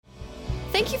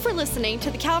Thank you for listening to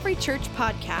the Calvary Church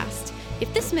podcast.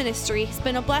 If this ministry has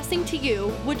been a blessing to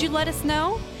you, would you let us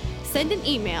know? Send an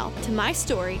email to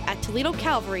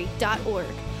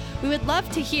mystory@toledocalvary.org. We would love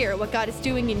to hear what God is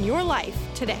doing in your life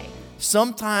today.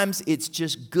 Sometimes it's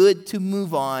just good to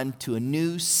move on to a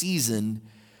new season.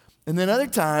 And then other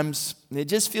times, it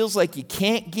just feels like you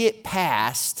can't get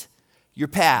past your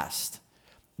past.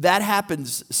 That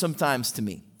happens sometimes to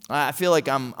me. I feel like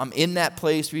I'm in that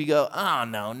place where you go, oh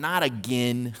no, not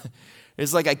again.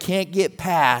 It's like I can't get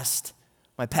past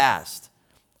my past.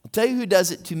 I'll tell you who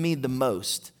does it to me the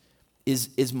most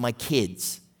is my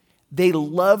kids. They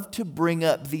love to bring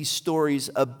up these stories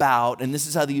about, and this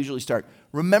is how they usually start.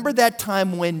 Remember that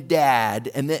time when Dad,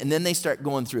 and then they start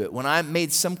going through it. When I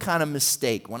made some kind of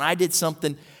mistake, when I did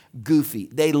something goofy.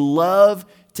 They love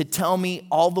to tell me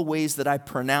all the ways that I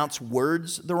pronounce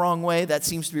words the wrong way. That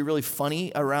seems to be really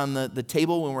funny around the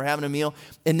table when we're having a meal.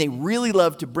 And they really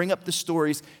love to bring up the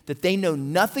stories that they know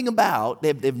nothing about. They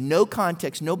have no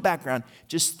context, no background,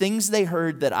 just things they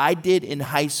heard that I did in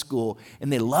high school.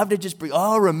 And they love to just bring,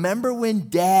 oh, remember when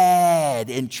Dad,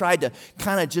 and tried to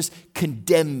kind of just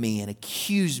condemn me and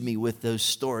accuse me with those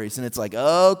stories. And it's like,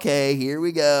 okay, here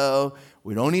we go.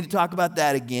 We don't need to talk about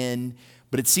that again.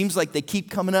 But it seems like they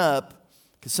keep coming up.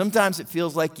 Because sometimes it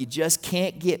feels like you just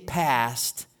can't get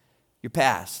past your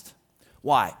past.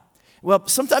 Why? Well,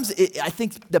 sometimes I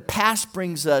think the past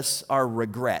brings us our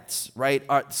regrets, right?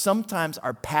 Sometimes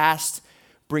our past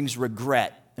brings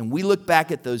regret. And we look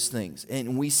back at those things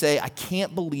and we say, I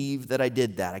can't believe that I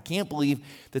did that. I can't believe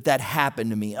that that happened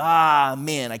to me.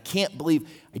 Man, I can't believe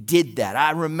I did that.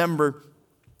 I remember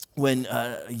when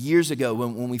years ago,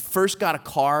 when we first got a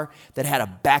car that had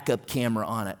a backup camera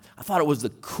on it. I thought it was the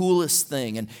coolest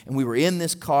thing. And we were in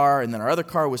this car, and then our other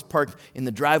car was parked in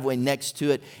the driveway next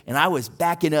to it. And I was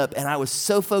backing up, and I was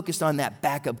so focused on that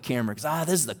backup camera because,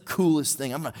 this is the coolest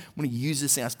thing. I'm going to use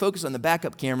this thing. I was focused on the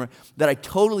backup camera that I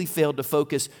totally failed to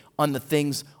focus on the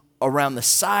things around the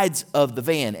sides of the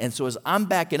van. And so as I'm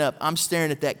backing up, I'm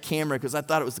staring at that camera because I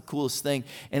thought it was the coolest thing.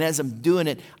 And as I'm doing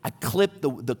it, I clip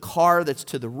the car that's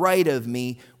to the right of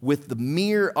me with the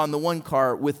mirror on the one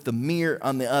car with the mirror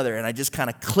on the other. And I just kind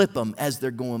of clip them as they're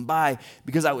going by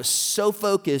because I was so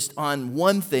focused on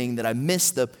one thing that I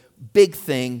missed the big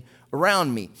thing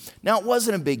around me. Now, it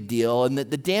wasn't a big deal, and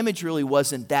the damage really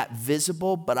wasn't that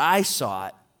visible, but I saw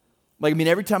it.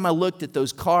 Every time I looked at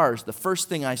those cars, the first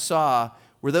thing I saw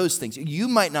were those things. You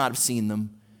might not have seen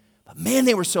them, but man,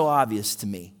 they were so obvious to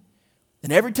me.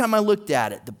 And every time I looked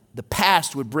at it, the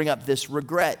past would bring up this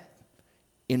regret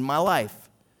in my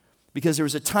life because there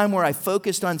was a time where I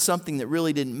focused on something that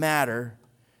really didn't matter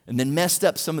and then messed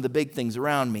up some of the big things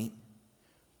around me.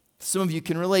 Some of you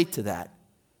can relate to that.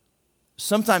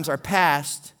 Sometimes our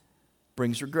past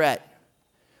brings regret.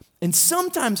 And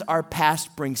sometimes our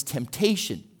past brings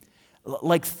temptation.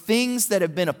 Like things that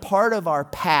have been a part of our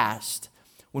past.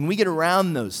 When we get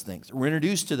around those things, we're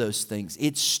introduced to those things,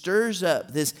 it stirs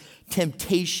up this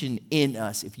temptation in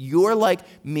us. If you're like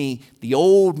me, the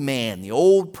old man, the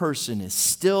old person is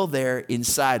still there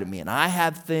inside of me. And I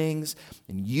have things,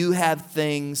 and you have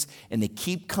things, and they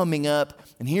keep coming up.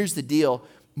 And here's the deal.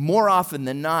 More often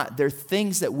than not, they're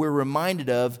things that we're reminded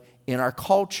of in our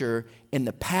culture, and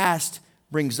the past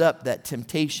brings up that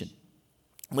temptation.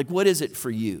 Like, what is it for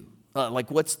you?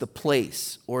 What's the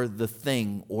place or the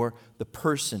thing or the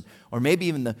person or maybe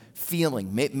even the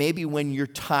feeling? Maybe when you're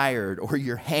tired or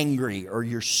you're hangry or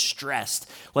you're stressed.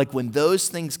 Like when those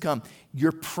things come,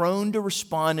 you're prone to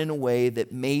respond in a way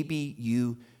that maybe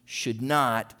you should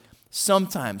not.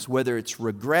 Sometimes, whether it's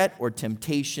regret or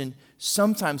temptation,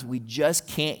 sometimes we just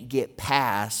can't get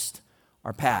past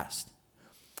our past.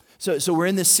 So we're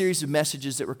in this series of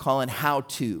messages that we're calling How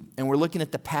To, and we're looking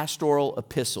at the pastoral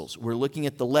epistles. We're looking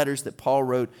at the letters that Paul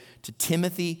wrote to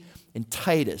Timothy and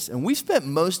Titus. And we spent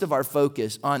most of our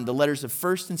focus on the letters of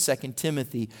 1st and 2nd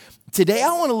Timothy. Today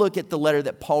I want to look at the letter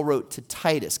that Paul wrote to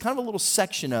Titus, kind of a little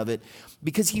section of it,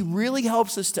 because he really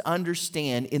helps us to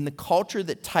understand in the culture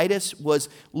that Titus was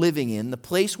living in, the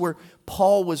place where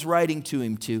Paul was writing to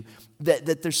him to,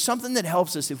 that there's something that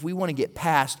helps us if we want to get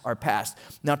past our past.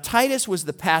 Now, Titus was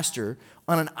the pastor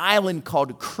on an island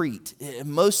called Crete.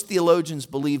 Most theologians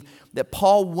believe that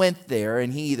Paul went there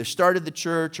and he either started the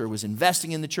church or was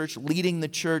investing in the church, leading the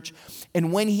church.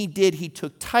 And when he did, he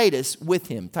took Titus with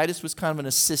him. Titus was kind of an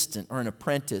assistant or an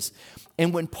apprentice.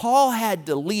 And when Paul had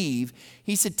to leave,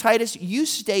 he said, Titus, you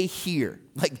stay here.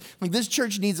 Like this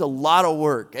church needs a lot of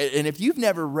work. And if you've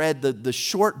never read the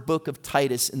short book of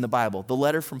Titus in the Bible, the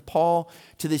letter from Paul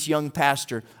to this young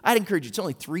pastor, I'd encourage you. It's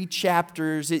only 3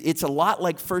 chapters. It's a lot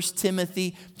like 1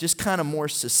 Timothy, just kind of more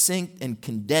succinct and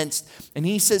condensed. And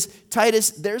he says, Titus,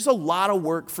 there's a lot of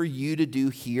work for you to do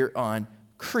here on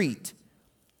Crete.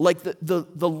 Like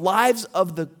the lives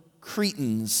of the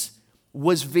Cretans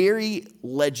was very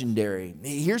legendary.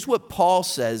 Here's what Paul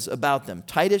says about them.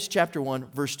 Titus chapter 1,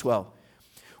 verse 12.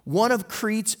 One of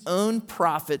Crete's own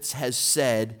prophets has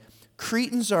said,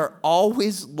 Cretans are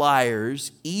always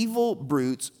liars, evil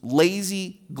brutes,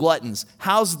 lazy gluttons.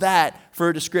 How's that for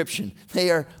a description?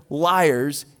 They are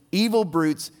liars, evil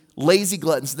brutes, lazy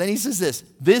gluttons. Then he says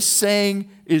this saying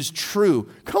is true.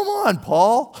 Come on,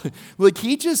 Paul. Like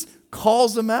he just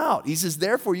calls them out. He says,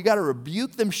 therefore, you got to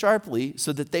rebuke them sharply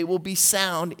so that they will be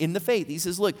sound in the faith. He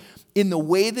says, look, in the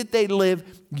way that they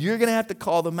live, you're going to have to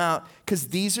call them out because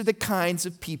these are the kinds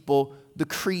of people the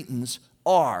Cretans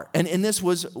are. And this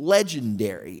was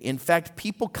legendary. In fact,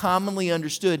 people commonly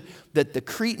understood that the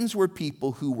Cretans were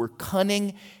people who were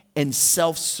cunning and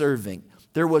self-serving.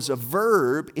 There was a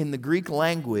verb in the Greek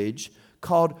language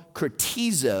called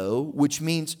kretizo, which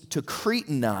means to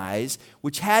Cretanize,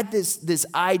 which had this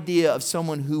idea of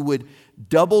someone who would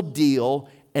double deal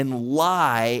and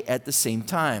lie at the same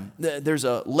time. There's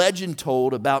a legend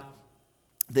told about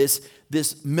this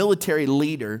military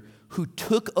leader who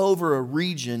took over a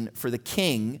region for the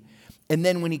king. And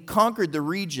then when he conquered the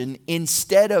region,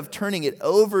 instead of turning it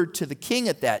over to the king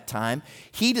at that time,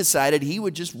 he decided he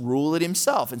would just rule it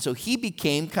himself. And so he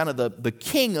became kind of the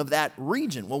king of that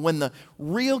region. Well, when the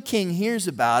real king hears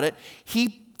about it,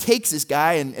 he takes this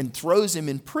guy and throws him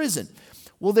in prison.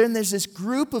 Well, then there's this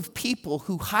group of people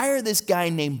who hire this guy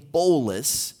named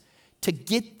Bolus to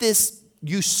get this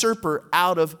usurper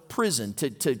out of prison,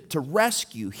 to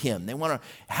rescue him. They want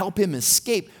to help him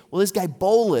escape. Well, this guy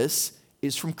Bolus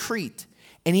is from Crete.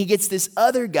 And he gets this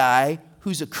other guy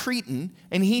who's a Cretan,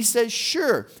 and he says,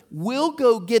 sure, we'll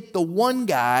go get the one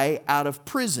guy out of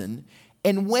prison.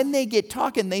 And when they get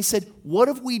talking, they said, what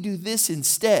if we do this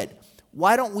instead?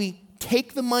 Why don't we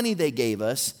take the money they gave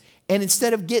us, and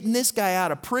instead of getting this guy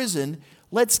out of prison,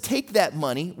 let's take that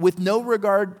money with no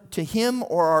regard to him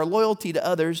or our loyalty to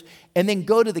others, and then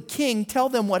go to the king, tell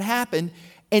them what happened,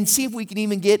 and see if we can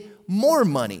even get more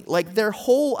money. Like their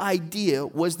whole idea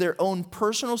was their own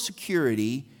personal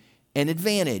security and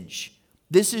advantage.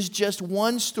 This is just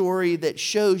one story that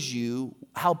shows you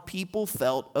how people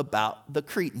felt about the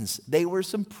Cretans. They were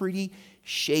some pretty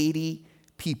shady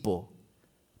people.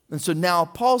 And so now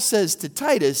Paul says to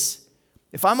Titus,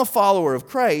 if I'm a follower of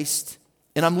Christ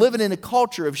and I'm living in a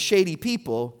culture of shady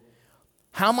people,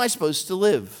 how am I supposed to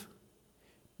live?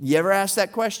 You ever ask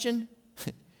that question?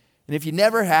 And if you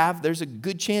never have, there's a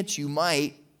good chance you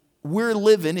might. We're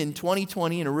living in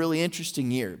 2020 in a really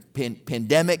interesting year.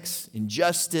 Pandemics,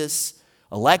 injustice,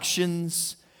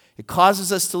 elections. It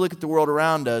causes us to look at the world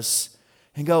around us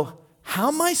and go, how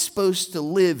am I supposed to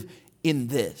live in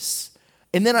this?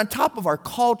 And then on top of our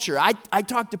culture, I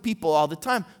talk to people all the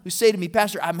time who say to me,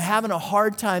 Pastor, I'm having a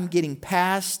hard time getting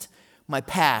past my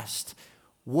past,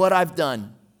 what I've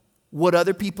done, what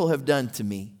other people have done to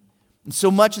me. And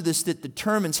so much of this that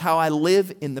determines how I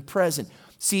live in the present.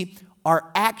 See,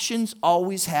 our actions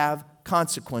always have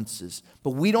consequences,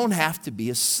 but we don't have to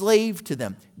be a slave to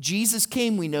them. Jesus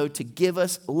came, we know, to give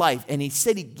us life, and he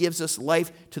said he gives us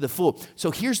life to the full.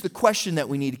 So here's the question that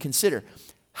we need to consider.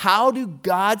 How do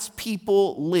God's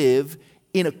people live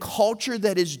in a culture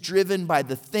that is driven by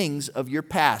the things of your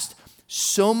past?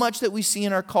 So much that we see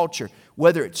in our culture,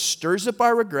 whether it stirs up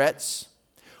our regrets,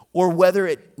 or whether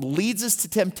it leads us to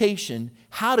temptation,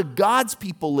 how do God's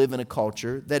people live in a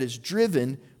culture that is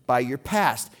driven by your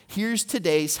past? Here's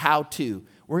today's how-to.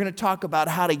 We're going to talk about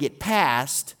how to get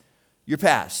past your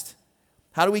past.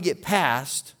 How do we get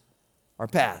past our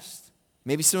past?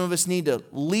 Maybe some of us need to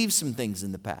leave some things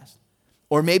in the past.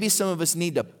 Or maybe some of us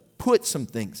need to put some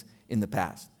things in the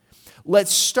past.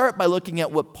 Let's start by looking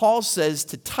at what Paul says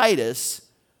to Titus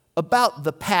about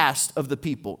the past of the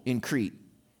people in Crete.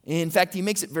 In fact, he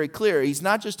makes it very clear. He's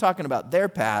not just talking about their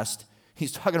past.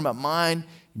 He's talking about mine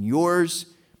and yours.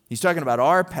 He's talking about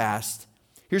our past.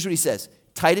 Here's what he says.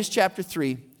 Titus chapter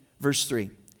 3, verse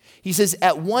 3. He says,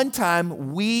 at one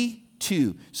time we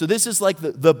too. So this is like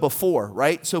the before,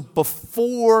 right? So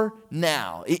before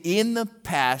now, in the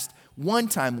past, one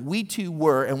time we too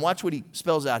were, and watch what he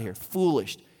spells out here,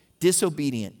 foolish,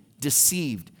 disobedient,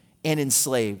 deceived, and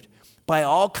enslaved by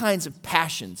all kinds of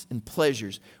passions and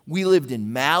pleasures. We lived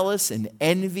in malice and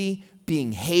envy,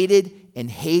 being hated, and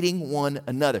hating one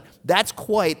another. That's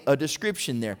quite a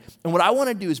description there. And what I want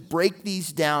to do is break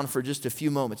these down for just a few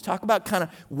moments. Talk about kind of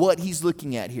what he's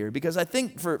looking at here, because I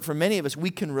think for many of us, we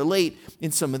can relate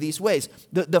in some of these ways.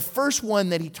 The first one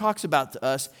that he talks about to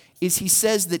us is he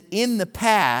says that in the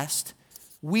past,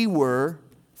 we were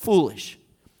foolish.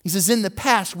 He says, in the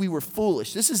past, we were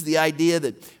foolish. This is the idea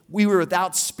that we were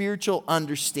without spiritual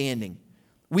understanding.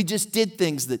 We just did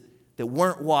things that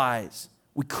weren't wise.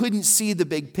 We couldn't see the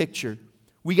big picture.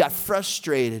 We got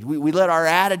frustrated. We let our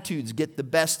attitudes get the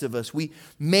best of us. We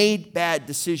made bad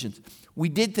decisions. We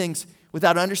did things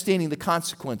without understanding the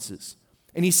consequences.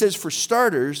 And he says, for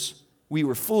starters, we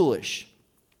were foolish.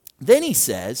 Then he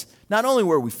says, not only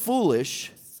were we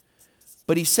foolish,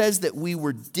 but he says that we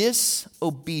were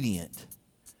disobedient.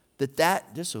 That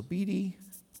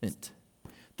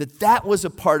was a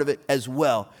part of it as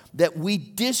well. That we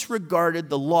disregarded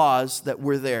the laws that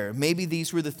were there. Maybe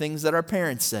these were the things that our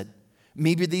parents said.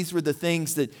 Maybe these were the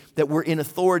things that were in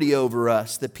authority over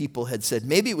us that people had said.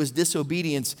 Maybe it was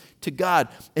disobedience to God.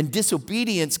 And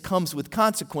disobedience comes with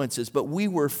consequences. But we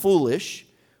were foolish.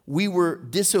 We were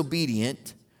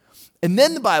disobedient. And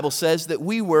then the Bible says that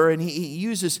we were, and he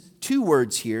uses two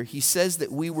words here. He says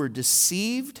that we were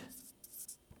deceived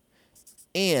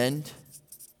and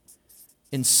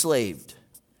enslaved.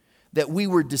 That we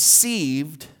were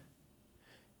deceived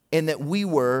and that we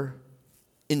were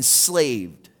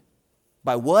enslaved.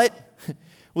 By what?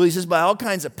 Well, he says by all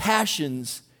kinds of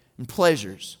passions and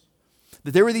pleasures.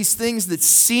 That there were these things that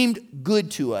seemed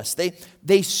good to us.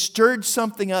 They stirred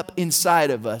something up inside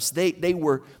of us. They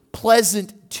were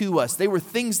pleasant to us. They were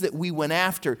things that we went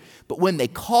after. But when they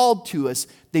called to us,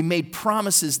 they made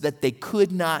promises that they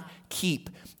could not keep.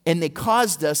 And they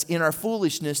caused us in our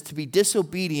foolishness to be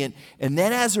disobedient. And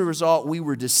then as a result, we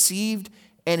were deceived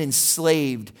and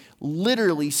enslaved.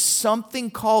 Literally,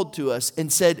 something called to us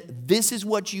and said, this is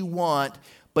what you want.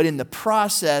 But in the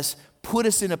process, put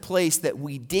us in a place that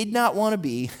we did not want to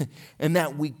be and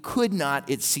that we could not,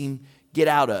 it seemed, get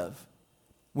out of.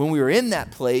 When we were in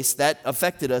that place, that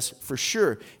affected us for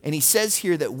sure. And he says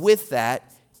here that with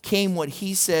that came what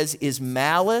he says is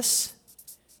malice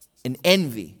and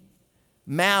envy.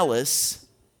 Malice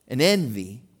and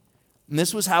envy. And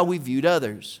this was how we viewed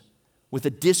others, with a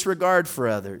disregard for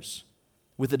others,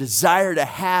 with a desire to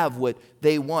have what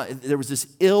they want. There was this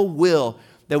ill will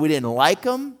that we didn't like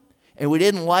them, and we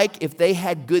didn't like if they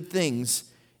had good things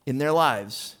in their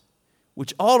lives,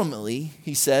 which ultimately,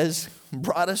 he says,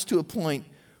 brought us to a point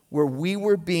where we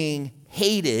were being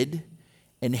hated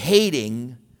and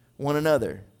hating one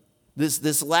another.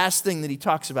 This last thing that he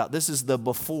talks about, this is the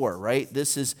before, right?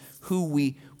 This is who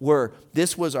we were.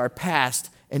 This was our past,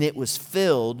 and it was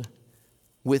filled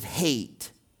with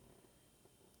hate.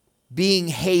 Being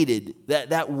hated,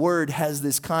 that word has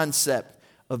this concept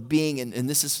of being, and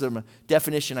this is from a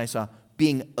definition I saw,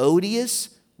 being odious,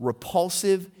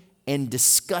 repulsive, and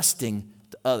disgusting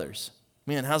to others.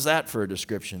 Man, how's that for a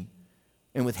description?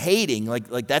 And with hating,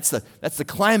 like that's the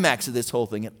climax of this whole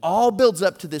thing. It all builds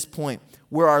up to this point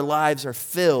where our lives are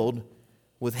filled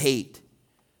with hate.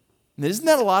 And isn't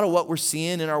that a lot of what we're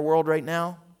seeing in our world right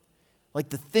now? Like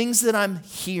the things that I'm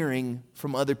hearing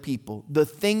from other people, the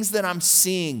things that I'm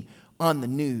seeing on the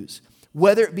news,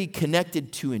 whether it be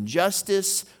connected to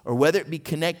injustice or whether it be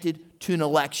connected to an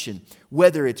election,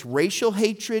 whether it's racial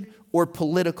hatred or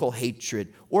political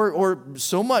hatred, or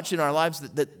so much in our lives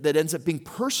that ends up being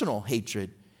personal hatred.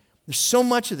 There's so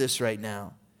much of this right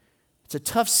now. It's a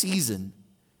tough season.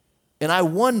 And I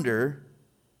wonder,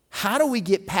 how do we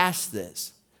get past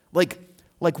this? Like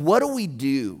what do we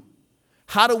do?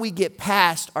 How do we get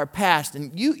past our past?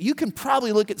 And you can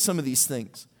probably look at some of these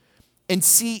things and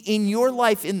see in your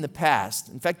life in the past.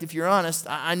 In fact, if you're honest,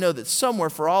 I know that somewhere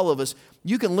for all of us,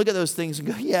 you can look at those things and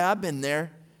go, yeah, I've been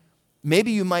there.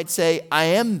 Maybe you might say, I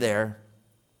am there,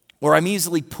 or I'm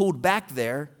easily pulled back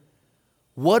there.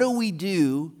 What do we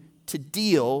do to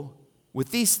deal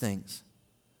with these things?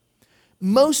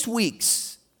 Most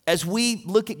weeks, as we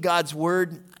look at God's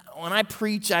Word, when I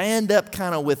preach, I end up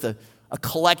kind of with a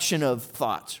collection of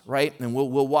thoughts, right? And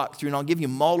we'll walk through, and I'll give you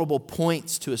multiple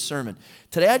points to a sermon.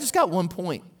 Today, I just got one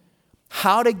point.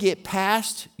 How to get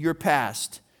past your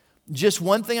past. Just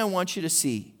one thing I want you to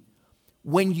see.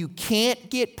 When you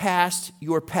can't get past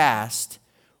your past,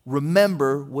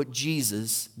 remember what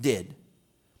Jesus did.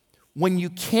 When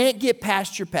you can't get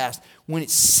past your past, when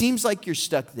it seems like you're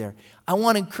stuck there, I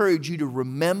want to encourage you to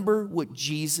remember what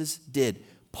Jesus did.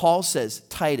 Paul says,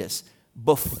 Titus,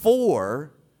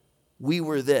 before we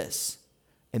were this.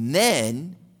 And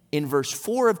then in verse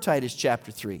 4 of Titus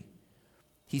chapter 3,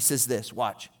 he says this,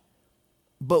 watch.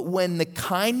 But when the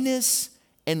kindness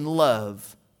and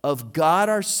love of God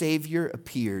our Savior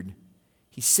appeared.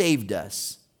 He saved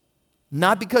us,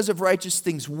 not because of righteous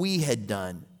things we had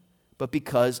done, but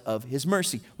because of his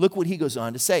mercy. Look what he goes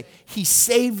on to say. He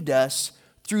saved us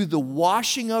through the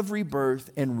washing of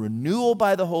rebirth and renewal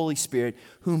by the Holy Spirit,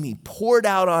 whom he poured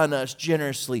out on us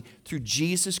generously through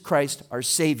Jesus Christ our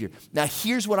Savior. Now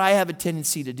here's what I have a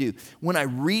tendency to do. When I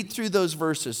read through those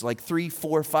verses, like 3,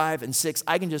 4, 5, and 6,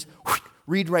 I can just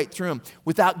read right through them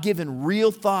without giving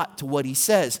real thought to what he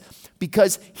says,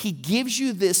 because he gives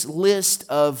you this list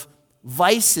of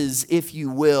vices, if you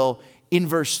will, in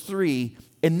verse 3,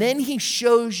 and then he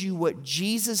shows you what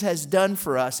Jesus has done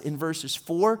for us in verses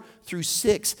 4 through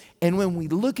 6. And when we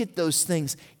look at those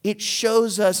things, it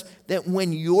shows us that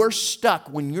when you're stuck,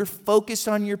 when you're focused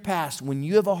on your past, when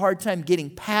you have a hard time getting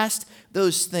past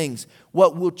those things,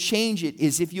 what will change it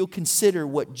is if you'll consider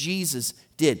what Jesus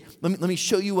did. Let me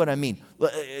show you what I mean.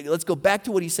 Let's go back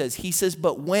to what he says. He says,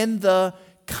 but when the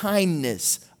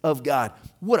kindness of God.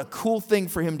 What a cool thing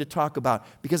for him to talk about,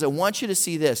 because I want you to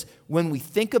see this. When we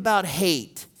think about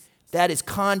hate, that is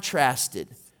contrasted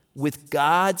with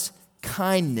God's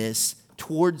kindness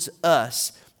towards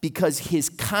us, because his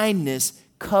kindness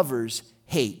covers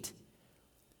hate.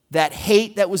 That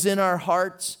hate that was in our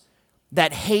hearts,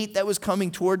 that hate that was coming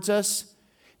towards us,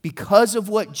 because of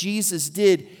what Jesus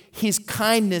did, his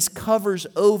kindness covers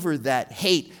over that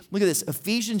hate. Look at this.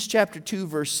 Ephesians chapter 2,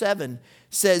 verse 7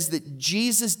 says that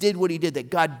Jesus did what he did, that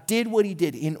God did what he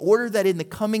did in order that in the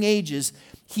coming ages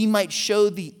he might show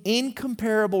the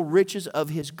incomparable riches of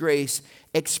his grace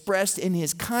expressed in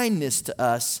his kindness to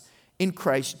us in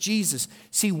Christ Jesus.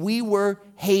 See, we were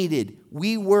hated.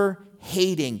 We were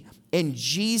hating. And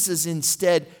Jesus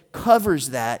instead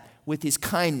covers that with his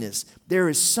kindness. There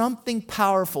is something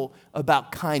powerful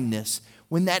about kindness.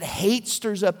 When that hate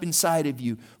stirs up inside of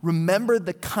you, remember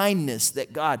the kindness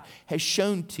that God has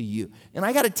shown to you. And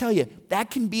I got to tell you, that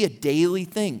can be a daily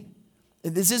thing.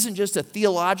 This isn't just a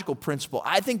theological principle.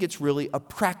 I think it's really a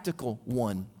practical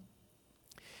one.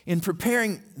 In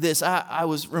preparing this, I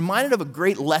was reminded of a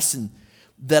great lesson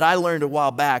that I learned a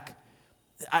while back.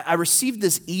 I received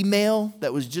this email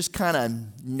that was just kind of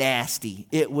nasty.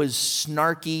 It was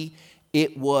snarky.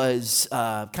 It was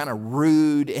kind of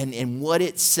rude. And what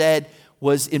it said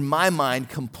was, in my mind,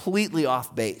 completely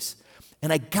off base.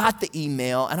 And I got the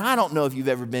email, and I don't know if you've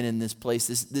ever been in this place.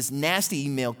 This nasty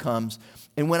email comes,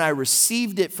 and when I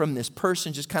received it from this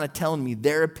person just kind of telling me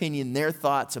their opinion, their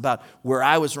thoughts about where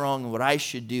I was wrong and what I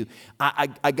should do,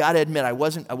 I got to admit, I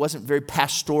wasn't very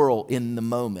pastoral in the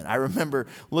moment. I remember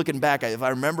looking back, if I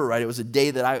remember right, it was a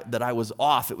day that I was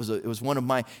off. It was one of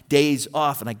my days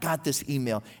off, and I got this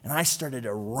email, and I started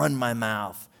to run my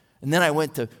mouth. And then I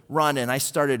went to Rhonda and I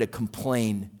started to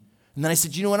complain. And then I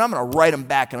said, you know what, I'm going to write them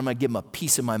back and I'm going to give them a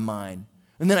piece of my mind.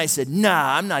 And then I said,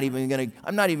 nah, I'm not even going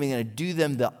to do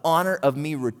them the honor of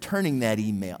me returning that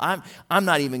email. I'm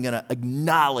not even going to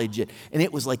acknowledge it. And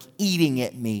it was like eating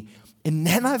at me. And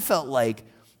then I felt like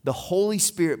the Holy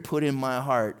Spirit put in my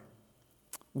heart,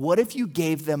 what if you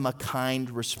gave them a kind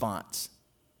response?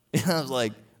 And I was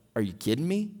like, are you kidding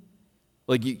me?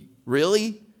 Like, you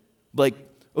really? Like,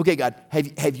 okay, God,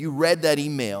 have you read that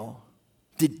email?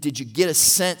 Did you get a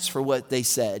sense for what they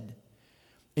said?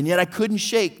 And yet I couldn't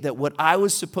shake that what I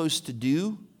was supposed to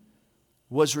do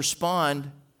was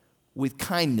respond with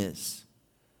kindness.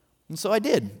 And so I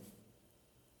did.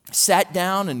 Sat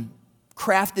down and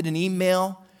crafted an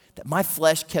email that my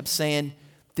flesh kept saying,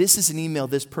 this is an email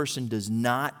this person does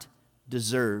not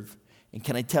deserve. And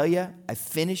can I tell you, I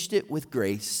finished it with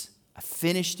grace. I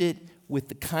finished it with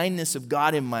the kindness of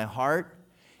God in my heart.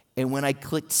 And when I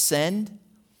clicked send,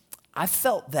 I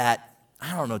felt that,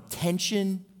 I don't know,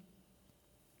 tension,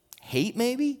 hate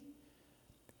maybe,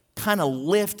 kind of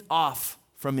lift off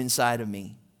from inside of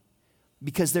me.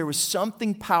 Because there was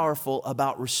something powerful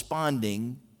about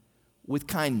responding with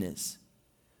kindness.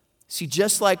 See,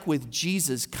 just like with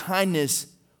Jesus, kindness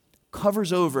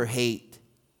covers over hate.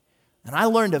 And I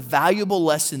learned a valuable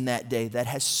lesson that day that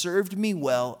has served me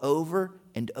well over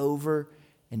and over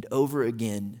and over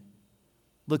again.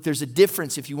 Look, there's a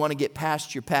difference if you want to get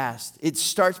past your past. It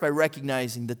starts by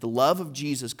recognizing that the love of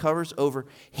Jesus covers over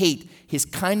hate. His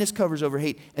kindness covers over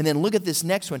hate. And then look at this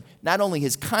next one. Not only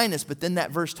his kindness, but then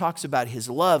that verse talks about his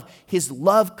love. His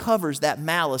love covers that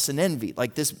malice and envy.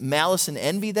 Like this malice and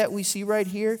envy that we see right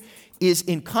here is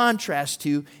in contrast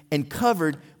to and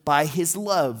covered by his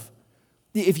love.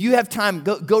 If you have time,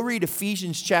 go read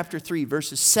Ephesians chapter 3,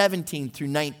 verses 17 through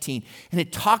 19. And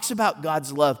it talks about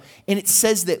God's love. And it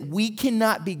says that we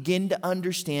cannot begin to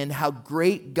understand how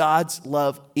great God's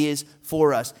love is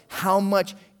for us, how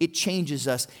much it changes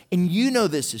us. And you know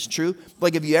this is true.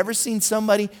 Like, have you ever seen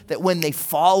somebody that when they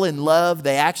fall in love,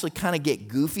 they actually kind of get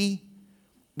goofy?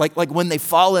 Like when they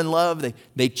fall in love,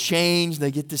 they change,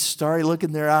 they get this starry look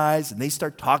in their eyes, and they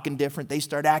start talking different, they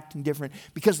start acting different,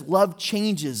 because love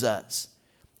changes us.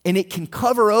 And it can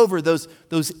cover over those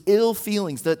ill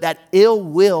feelings, that ill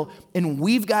will. And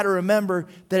we've got to remember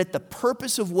that at the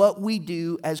purpose of what we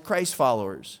do as Christ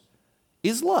followers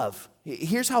is love.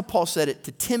 Here's how Paul said it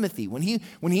to Timothy. When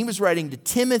he was writing to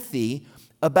Timothy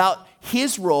about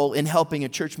his role in helping a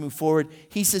church move forward,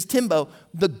 he says, Timbo,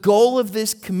 the goal of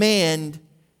this command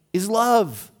is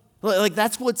love. Like,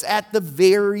 that's what's at the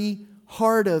very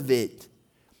heart of it.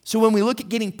 So when we look at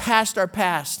getting past our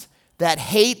past, that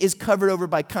hate is covered over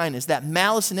by kindness. That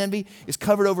malice and envy is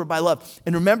covered over by love.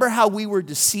 And remember how we were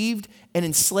deceived and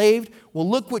enslaved? Well,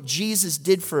 look what Jesus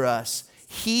did for us.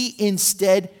 He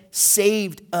instead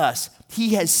saved us.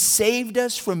 He has saved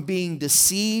us from being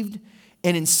deceived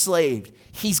and enslaved.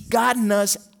 He's gotten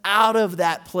us out of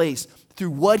that place through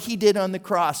what he did on the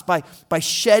cross, by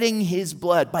shedding his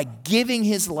blood, by giving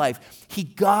his life. He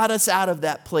got us out of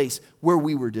that place where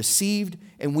we were deceived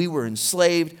and we were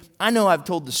enslaved. I know I've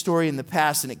told the story in the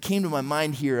past, and it came to my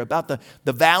mind here about the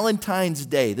Valentine's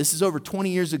Day. This is over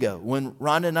 20 years ago when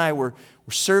Rhonda and I were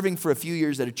serving for a few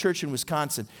years at a church in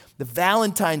Wisconsin. The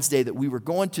Valentine's Day that we were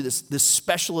going to this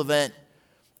special event,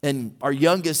 and our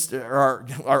youngest, or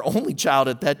our only child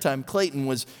at that time, Clayton,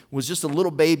 was just a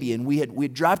little baby, and we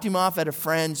had dropped him off at a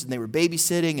friend's, and they were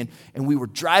babysitting, and we were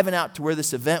driving out to where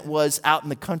this event was, out in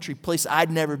the country, place I'd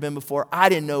never been before. I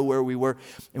didn't know where we were,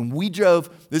 and we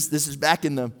drove, this is back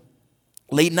in the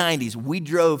late 90s, we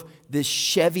drove this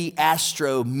Chevy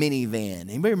Astro minivan.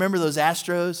 Anybody remember those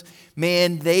Astros?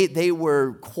 Man, they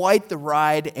were quite the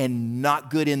ride and not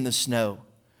good in the snow.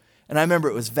 And I remember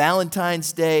it was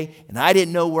Valentine's Day, and I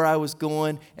didn't know where I was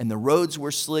going, and the roads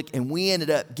were slick, and we ended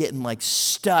up getting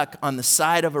stuck on the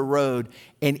side of a road,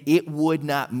 and it would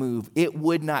not move. It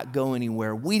would not go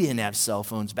anywhere. We didn't have cell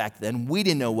phones back then. We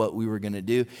didn't know what we were going to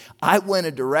do. I went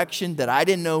a direction that I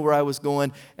didn't know where I was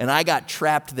going, and I got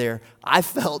trapped there. I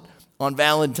felt on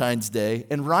Valentine's Day,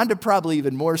 and Rhonda probably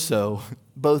even more so,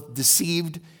 both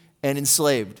deceived and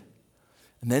enslaved.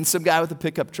 And then some guy with a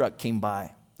pickup truck came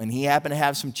by. And he happened to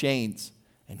have some chains,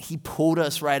 and he pulled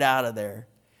us right out of there.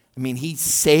 I mean, he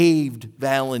saved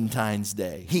Valentine's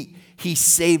Day. He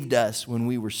saved us when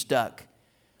we were stuck.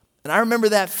 And I remember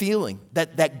that feeling,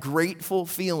 that grateful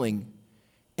feeling.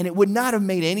 And it would not have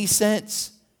made any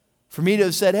sense for me to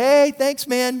have said, hey, thanks,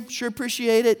 man, sure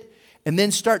appreciate it, and then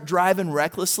start driving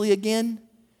recklessly again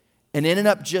and ended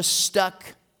up just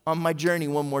stuck on my journey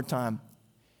one more time.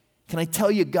 Can I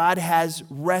tell you, God has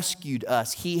rescued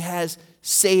us. He has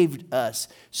saved us.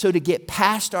 So to get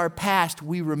past our past,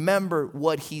 we remember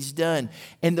what he's done.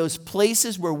 And those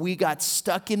places where we got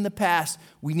stuck in the past,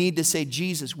 we need to say,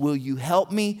 Jesus, will you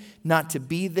help me not to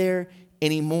be there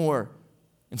anymore?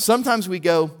 And sometimes we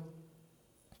go,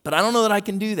 but I don't know that I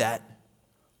can do that.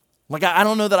 I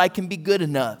don't know that I can be good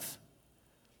enough.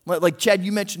 Like Chad,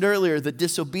 you mentioned earlier that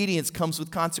disobedience comes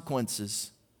with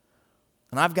consequences.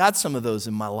 And I've got some of those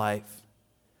in my life.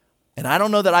 And I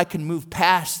don't know that I can move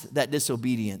past that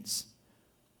disobedience.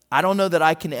 I don't know that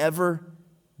I can ever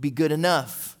be good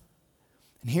enough.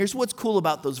 And here's what's cool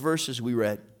about those verses we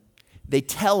read. They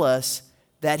tell us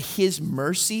that his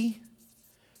mercy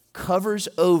covers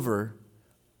over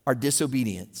our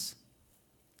disobedience.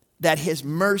 That his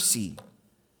mercy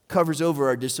covers over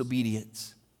our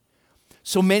disobedience.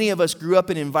 So many of us grew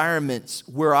up in environments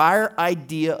where our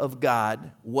idea of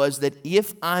God was that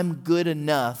if I'm good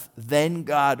enough, then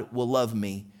God will love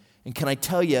me. And can I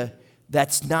tell you,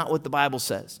 that's not what the Bible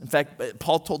says. In fact,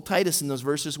 Paul told Titus in those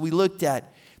verses we looked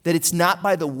at that it's not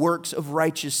by the works of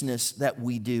righteousness that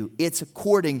we do. It's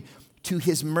according to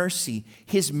his mercy.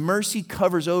 His mercy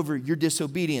covers over your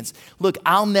disobedience. Look,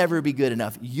 I'll never be good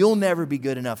enough. You'll never be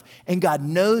good enough. And God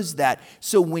knows that.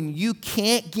 So when you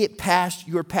can't get past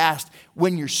your past,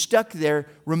 when you're stuck there,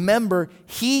 remember,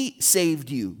 he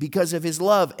saved you because of his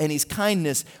love and his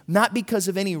kindness, not because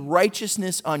of any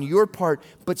righteousness on your part,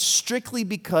 but strictly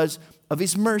because of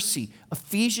his mercy.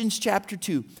 Ephesians chapter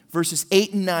 2, verses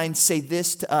 8 and 9 say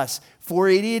this to us, for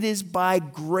it is by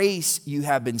grace you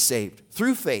have been saved,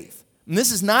 through faith. And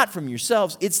this is not from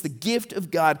yourselves. It's the gift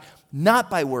of God, not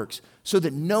by works, so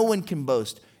that no one can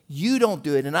boast. You don't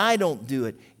do it, and I don't do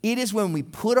it. It is when we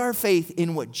put our faith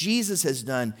in what Jesus has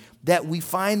done that we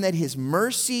find that his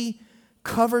mercy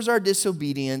covers our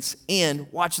disobedience,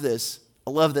 and, watch this,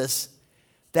 I love this,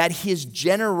 that his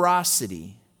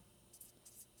generosity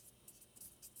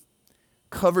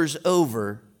covers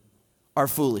over our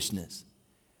foolishness.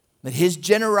 That his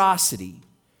generosity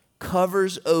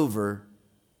covers over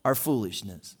our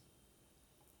foolishness.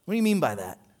 What do you mean by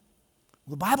that?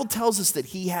 Well, the Bible tells us that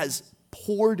he has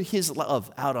poured his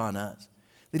love out on us,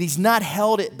 that he's not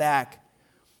held it back,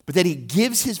 but that he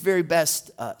gives his very best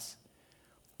to us.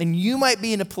 And you might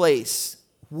be in a place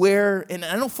where, and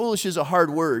I know foolish is a hard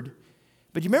word,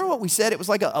 but you remember what we said? It was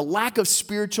like a lack of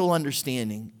spiritual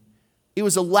understanding. It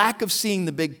was a lack of seeing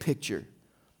the big picture.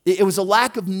 It was a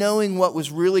lack of knowing what was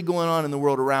really going on in the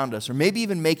world around us, or maybe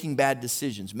even making bad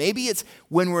decisions. Maybe it's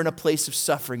when we're in a place of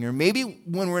suffering, or maybe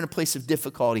when we're in a place of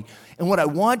difficulty. And what I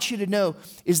want you to know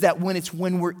is that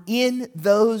when we're in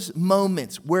those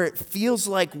moments where it feels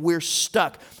like we're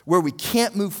stuck, where we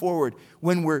can't move forward,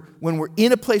 when we're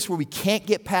in a place where we can't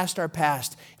get past our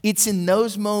past, it's in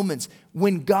those moments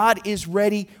when God is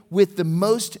ready with the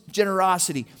most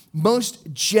generosity,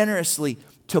 most generously,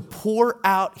 to pour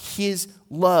out his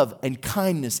love and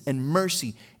kindness and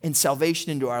mercy and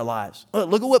salvation into our lives.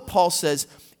 Look at what Paul says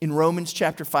in Romans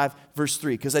chapter 5, verse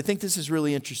 3, because I think this is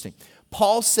really interesting.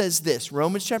 Paul says this,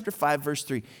 Romans chapter 5, verse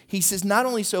 3. He says, not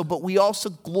only so, but we also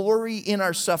glory in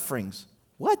our sufferings.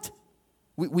 What?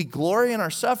 We glory in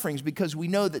our sufferings because we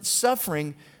know that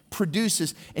suffering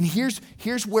produces, and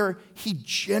here's where he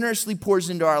generously pours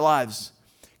into our lives.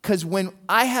 Because when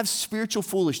I have spiritual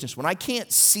foolishness, when I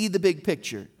can't see the big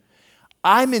picture,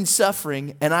 I'm in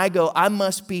suffering and I go, I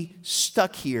must be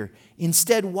stuck here.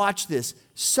 Instead, watch this.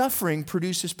 Suffering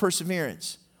produces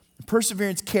perseverance. And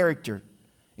perseverance, character.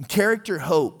 And character,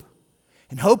 hope.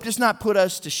 And hope does not put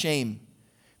us to shame.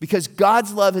 Because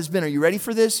God's love has been, are you ready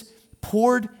for this?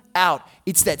 Poured out.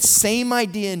 It's that same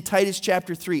idea in Titus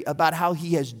chapter 3 about how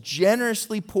he has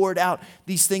generously poured out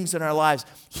these things in our lives.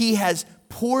 He has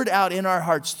poured out in our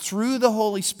hearts through the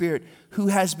Holy Spirit who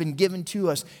has been given to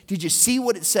us. Did you see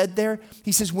what it said there?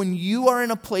 He says, when you are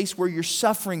in a place where you're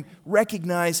suffering,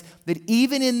 recognize that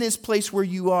even in this place where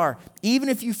you are, even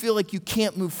if you feel like you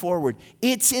can't move forward,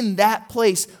 it's in that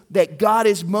place that God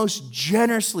is most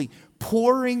generously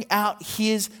pouring out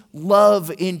his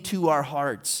love into our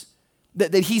hearts.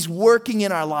 That he's working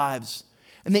in our lives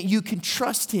and that you can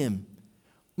trust him.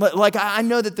 Like I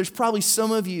know that there's probably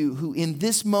some of you who in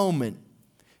this moment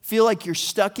feel like you're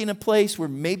stuck in a place where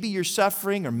maybe you're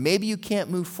suffering or maybe you can't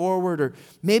move forward or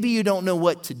maybe you don't know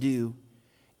what to do.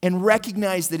 And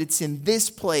recognize that it's in this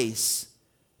place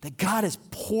that God is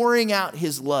pouring out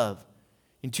his love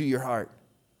into your heart.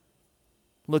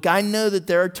 Look, I know that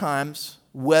there are times,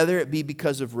 whether it be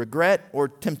because of regret or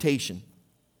temptation,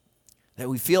 that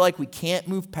we feel like we can't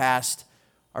move past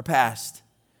our past.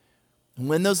 And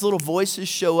when those little voices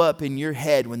show up in your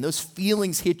head, when those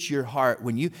feelings hit your heart,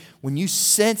 when you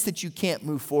sense that you can't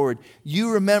move forward,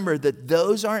 you remember that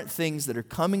those aren't things that are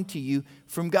coming to you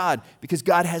from God, because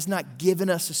God has not given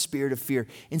us a spirit of fear.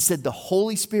 Instead, the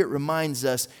Holy Spirit reminds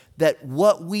us that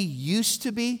what we used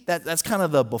to be, that's kind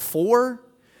of the before,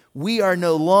 we are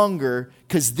no longer,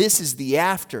 because this is the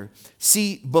after.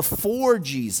 See, before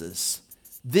Jesus,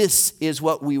 this is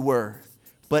what we were.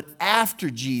 But after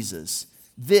Jesus,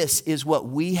 this is what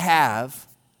we have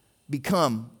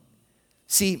become.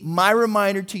 See, my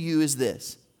reminder to you is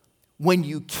this. When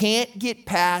you can't get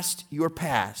past your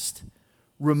past,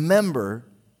 remember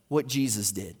what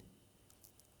Jesus did.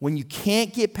 When you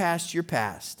can't get past your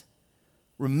past,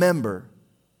 remember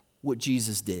what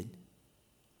Jesus did.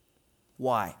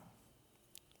 Why?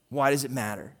 Why does it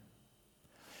matter?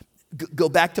 Go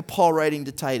back to Paul writing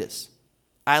to Titus,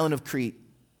 island of Crete.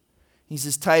 He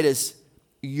says, Titus,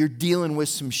 you're dealing with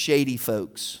some shady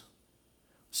folks.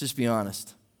 Let's just be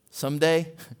honest.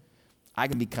 Someday, I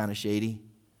can be kind of shady.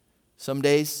 Some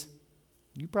days,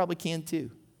 you probably can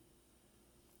too.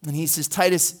 And he says,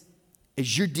 Titus,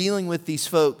 as you're dealing with these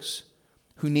folks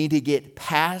who need to get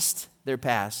past their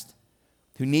past,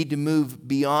 who need to move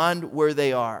beyond where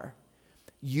they are,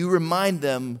 you remind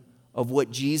them of what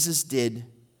Jesus did.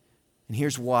 And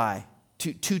here's why.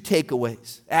 Two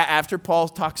takeaways. After Paul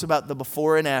talks about the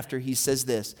before and after, he says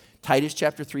this, Titus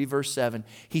chapter 3, verse 7.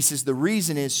 He says, the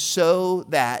reason is so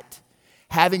that,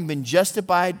 having been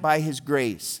justified by his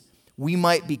grace, we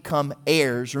might become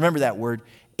heirs. Remember that word,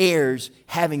 heirs,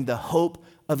 having the hope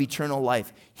of eternal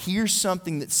life. Here's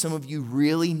something that some of you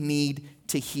really need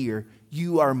to hear.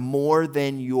 You are more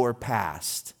than your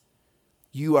past.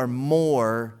 You are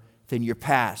more than your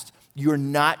past. You're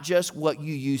not just what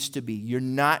you used to be. You're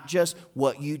not just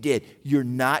what you did. You're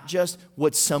not just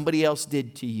what somebody else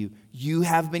did to you. You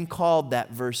have been called,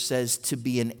 that verse says, to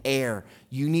be an heir.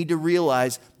 You need to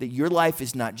realize that your life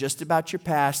is not just about your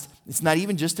past. It's not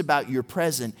even just about your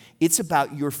present. It's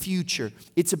about your future.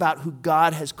 It's about who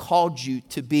God has called you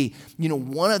to be. You know,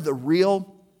 one of the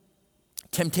real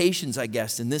temptations, I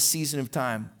guess, in this season of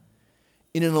time,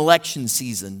 in an election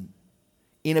season,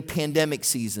 in a pandemic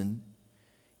season,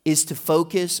 is to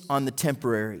focus on the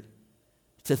temporary,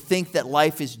 to think that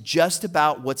life is just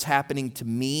about what's happening to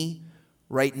me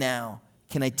right now.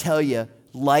 Can I tell you,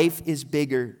 life is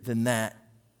bigger than that.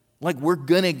 Like, we're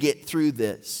going to get through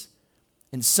this.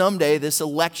 And someday this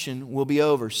election will be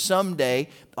over. Someday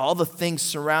all the things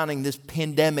surrounding this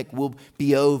pandemic will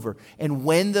be over. And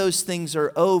when those things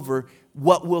are over,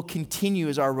 what will continue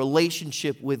is our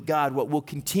relationship with God. What will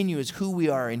continue is who we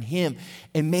are in Him.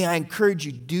 And may I encourage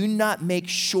you, do not make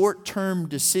short-term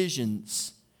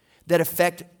decisions that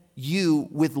affect you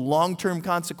with long-term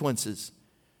consequences.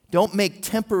 Don't make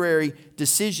temporary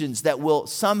decisions that will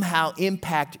somehow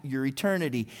impact your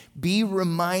eternity. Be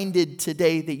reminded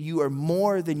today that you are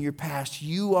more than your past.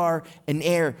 You are an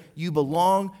heir. You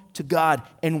belong to God,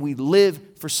 and we live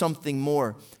for something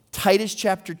more. Titus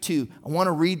chapter 2, I want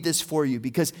to read this for you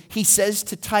because he says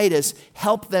to Titus,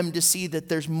 help them to see that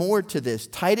there's more to this.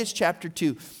 Titus chapter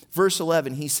 2, verse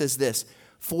 11, he says this,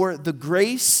 for the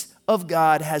grace of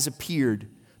God has appeared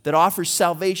that offers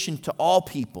salvation to all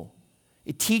people.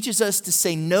 It teaches us to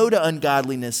say no to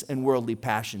ungodliness and worldly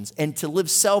passions and to live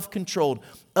self-controlled,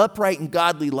 upright and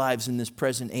godly lives in this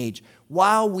present age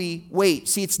while we wait.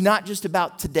 See, it's not just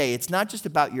about today. It's not just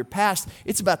about your past.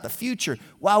 It's about the future.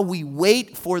 While we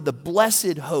wait for the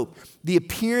blessed hope, the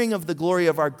appearing of the glory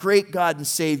of our great God and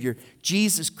Savior,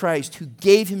 Jesus Christ, who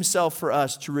gave Himself for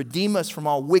us to redeem us from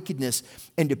all wickedness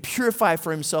and to purify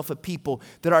for Himself a people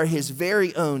that are His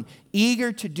very own,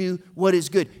 eager to do what is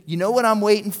good. You know what I'm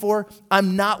waiting for?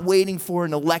 I'm not waiting for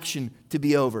an election to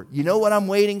be over. You know what I'm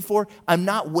waiting for? I'm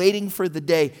not waiting for the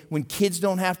day when kids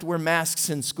don't have to wear masks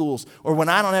in schools or when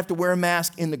I don't have to wear a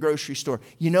mask in the grocery store.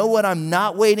 You know what I'm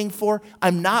not waiting for?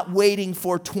 I'm not waiting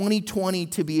for 2020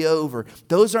 to be over.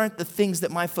 Those aren't the things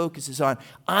that my focus is on.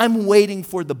 I'm waiting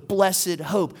for the blessed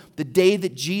hope, the day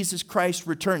that Jesus Christ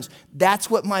returns. That's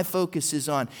what my focus is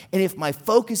on. And if my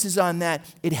focus is on that,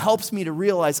 it helps me to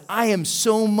realize I am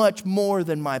so much more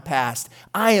than my past.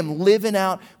 I am living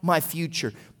out my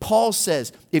future. Paul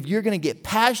says, if you're going to get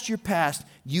past your past,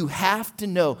 you have to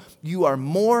know you are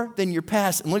more than your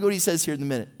past. And look what he says here in a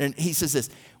minute. And he says this,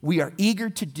 we are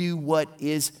eager to do what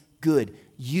is good.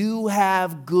 You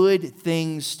have good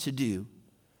things to do.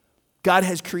 God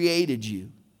has created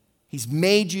you. He's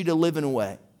made you to live in a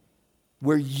way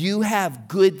where you have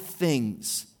good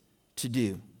things to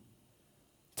do.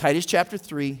 Titus chapter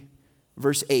 3,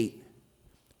 verse 8.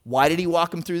 Why did he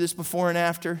walk him through this before and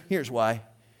after? Here's why.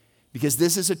 Because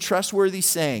this is a trustworthy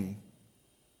saying.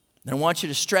 And I want you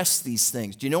to stress these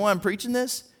things. Do you know why I'm preaching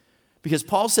this? Because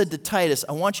Paul said to Titus,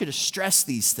 I want you to stress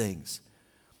these things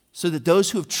so that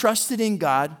those who have trusted in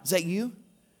God, is that you?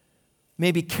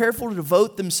 May be careful to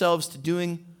devote themselves to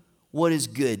doing what is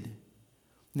good.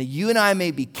 And that you and I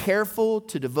may be careful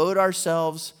to devote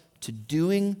ourselves to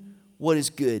doing what is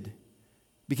good.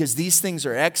 Because these things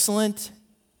are excellent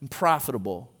and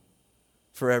profitable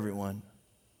for everyone.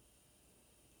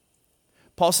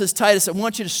 Paul says, Titus, I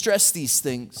want you to stress these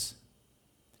things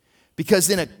because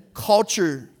in a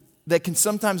culture that can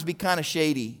sometimes be kind of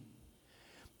shady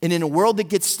and in a world that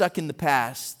gets stuck in the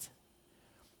past,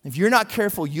 if you're not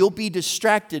careful, you'll be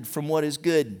distracted from what is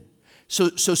good. So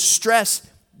stress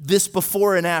this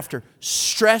before and after.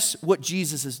 Stress what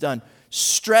Jesus has done.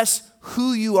 Stress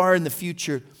who you are in the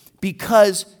future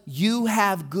because you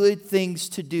have good things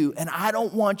to do. And I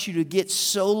don't want you to get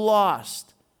so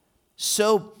lost,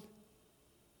 so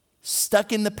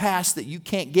stuck in the past that you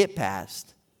can't get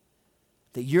past,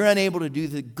 that you're unable to do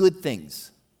the good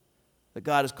things that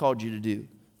God has called you to do.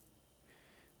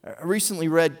 I recently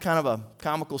read kind of a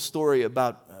comical story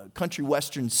about a country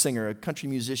western singer, a country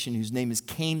musician whose name is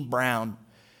Kane Brown.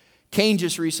 Kane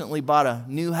just recently bought a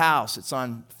new house. It's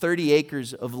on 30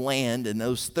 acres of land, and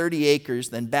those 30 acres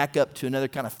then back up to another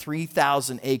kind of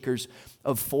 3,000 acres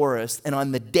of forest. And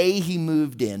on the day he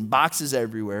moved in, boxes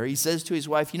everywhere, he says to his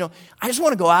wife, I just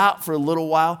want to go out for a little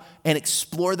while and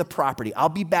explore the property. I'll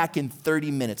be back in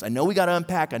 30 minutes. I know we got to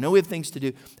unpack. I know we have things to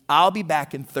do. I'll be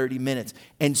back in 30 minutes.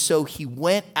 And so he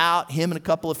went out, him and a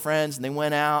couple of friends, and they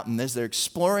went out, and as they're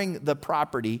exploring the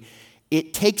property,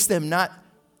 it takes them not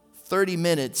 30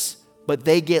 minutes, but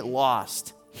they get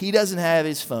lost. He doesn't have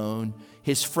his phone.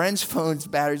 His friend's phone's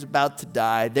battery's about to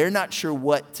die. They're not sure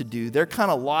what to do. They're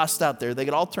kind of lost out there. They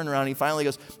get all turned around. He finally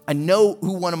goes, I know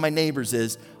who one of my neighbors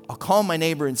is. I'll call my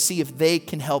neighbor and see if they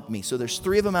can help me. So there's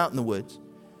 3 of them out in the woods.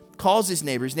 Calls his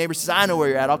neighbor. His neighbor says, I know where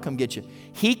you're at. I'll come get you.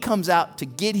 He comes out to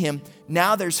get him.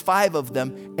 Now there's 5 of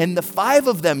them, and the 5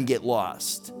 of them get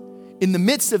lost. In the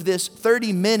midst of this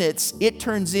 30 minutes, it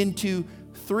turns into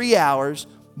 3 hours.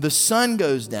 The sun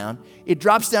goes down. It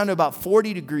drops down to about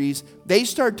 40 degrees. They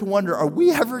start to wonder, are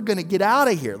we ever going to get out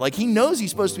of here? Like, he knows he's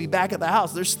supposed to be back at the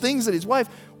house. There's things that his wife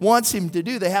wants him to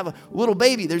do. They have a little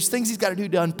baby. There's things he's got to do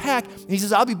to unpack. And he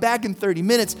says, I'll be back in 30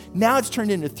 minutes. Now it's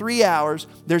turned into 3 hours.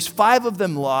 There's 5 of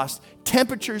them lost.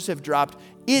 Temperatures have dropped.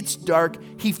 It's dark.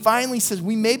 He finally says,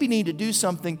 we maybe need to do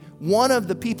something. One of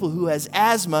the people who has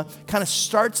asthma kind of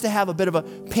starts to have a bit of a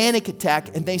panic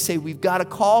attack, and they say, we've got to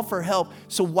call for help.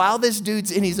 So while this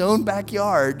dude's in his own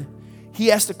backyard, he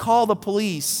has to call the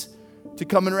police to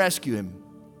come and rescue him.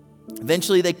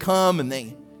 Eventually they come and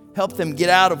they help them get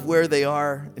out of where they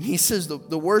are. And he says,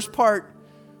 the worst part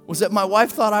was that my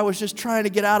wife thought I was just trying to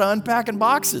get out of unpacking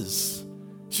boxes.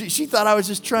 She thought I was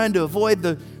just trying to avoid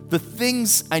the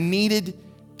things I needed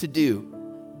to do.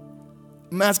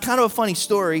 And that's kind of a funny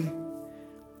story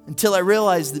until I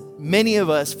realized that many of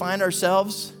us find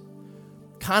ourselves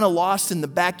kind of lost in the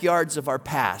backyards of our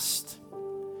past.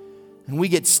 And we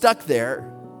get stuck there,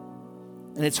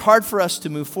 and it's hard for us to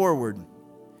move forward.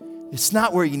 It's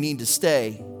not where you need to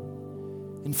stay.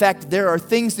 In fact, there are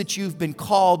things that you've been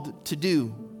called to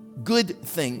do, good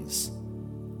things.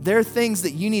 There are things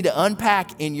that you need to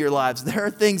unpack in your lives. There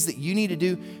are things that you need to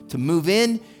do to move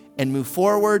in and move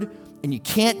forward, and you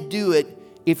can't do it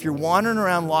if you're wandering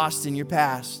around lost in your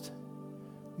past.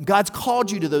 God's called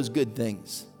you to those good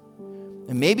things.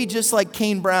 And maybe just like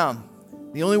Kane Brown,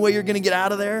 the only way you're going to get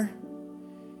out of there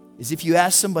is if you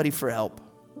ask somebody for help.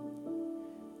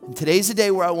 And today's the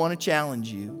day where I want to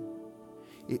challenge you.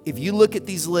 If you look at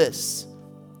these lists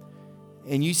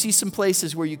and you see some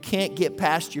places where you can't get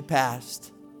past your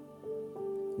past,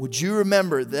 would you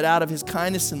remember that out of His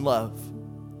kindness and love,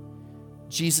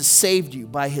 Jesus saved you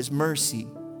by His mercy.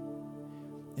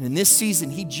 And in this season,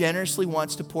 He generously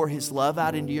wants to pour His love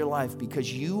out into your life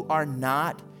because you are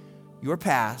not your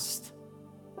past.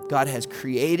 God has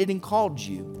created and called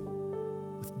you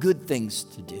with good things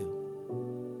to do.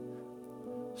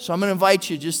 So I'm going to invite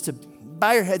you just to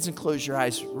bow your heads and close your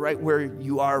eyes right where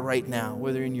you are right now,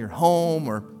 whether in your home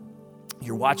or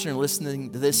you're watching or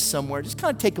listening to this somewhere. Just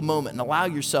kind of take a moment and allow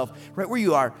yourself right where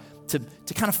you are to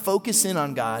kind of focus in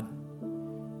on God.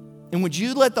 And would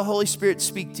you let the Holy Spirit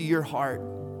speak to your heart?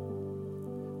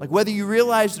 Like whether you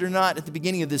realized it or not at the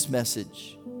beginning of this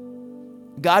message,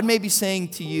 God may be saying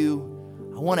to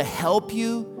you, I want to help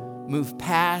you move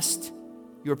past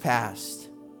your past.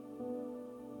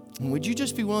 And would you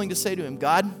just be willing to say to Him,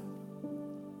 God,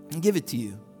 I'll give it to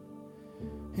you.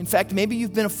 In fact, maybe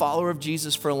you've been a follower of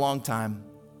Jesus for a long time,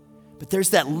 but there's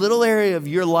that little area of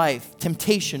your life,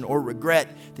 temptation or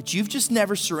regret, that you've just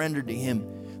never surrendered to Him.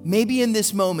 Maybe in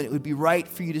this moment, it would be right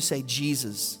for you to say,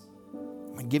 Jesus,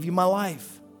 I'm going to give you my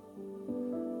life.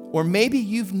 Or maybe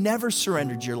you've never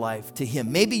surrendered your life to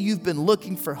Him. Maybe you've been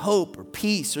looking for hope or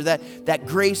peace or that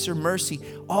grace or mercy,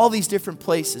 all these different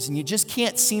places, and you just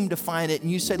can't seem to find it.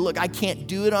 And you say, look, I can't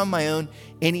do it on my own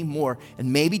anymore.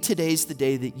 And maybe today's the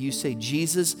day that you say,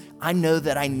 Jesus, I know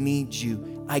that I need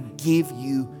you. I give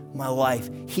you my life.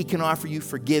 He can offer you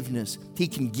forgiveness. He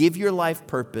can give your life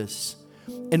purpose.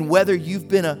 And whether you've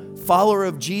been a follower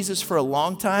of Jesus for a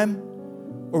long time,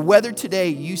 or whether today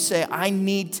you say, I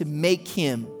need to make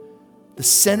Him the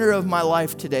center of my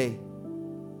life today,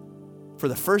 for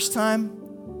the first time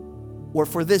or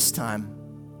for this time,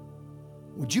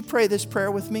 would you pray this prayer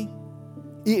with me?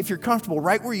 If you're comfortable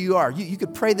right where you are, you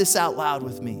could pray this out loud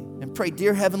with me and pray,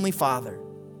 Dear Heavenly Father,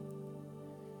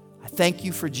 I thank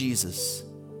you for Jesus,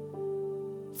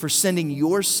 for sending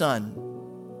your Son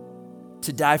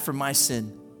to die for my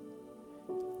sin.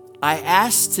 I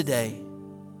ask today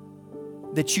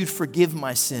that you'd forgive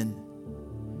my sin,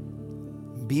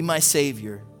 be my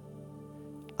Savior.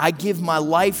 I give my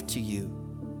life to you,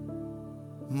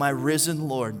 my risen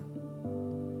Lord.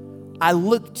 I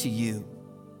look to you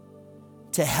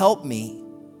to help me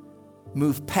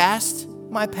move past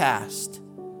my past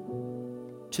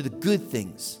to the good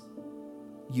things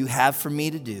you have for me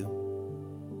to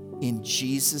do. In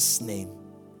Jesus' name,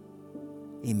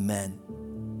 amen.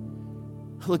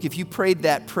 Look, if you prayed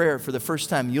that prayer for the first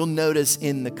time, you'll notice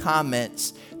in the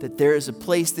comments that there is a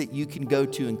place that you can go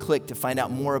to and click to find out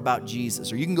more about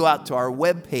Jesus. Or you can go out to our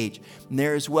webpage, and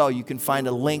there as well you can find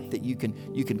a link that you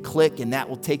can click, and that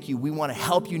will take you. We want to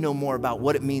help you know more about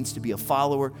what it means to be a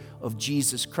follower of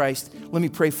Jesus Christ. Let me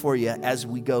pray for you as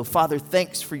we go. Father,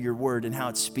 thanks for your word and how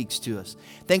it speaks to us.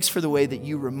 Thanks for the way that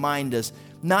you remind us,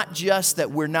 not just that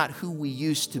we're not who we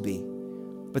used to be,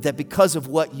 but that because of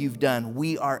what you've done,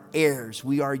 we are heirs.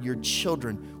 We are your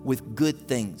children with good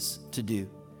things to do.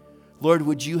 Lord,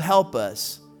 would you help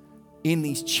us in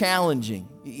these challenging,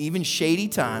 even shady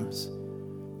times,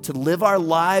 to live our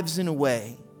lives in a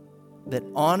way that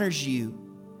honors you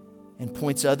and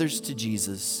points others to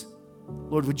Jesus.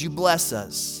 Lord, would you bless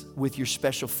us with your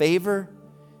special favor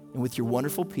and with your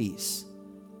wonderful peace.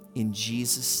 In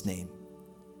Jesus' name,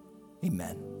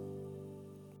 amen.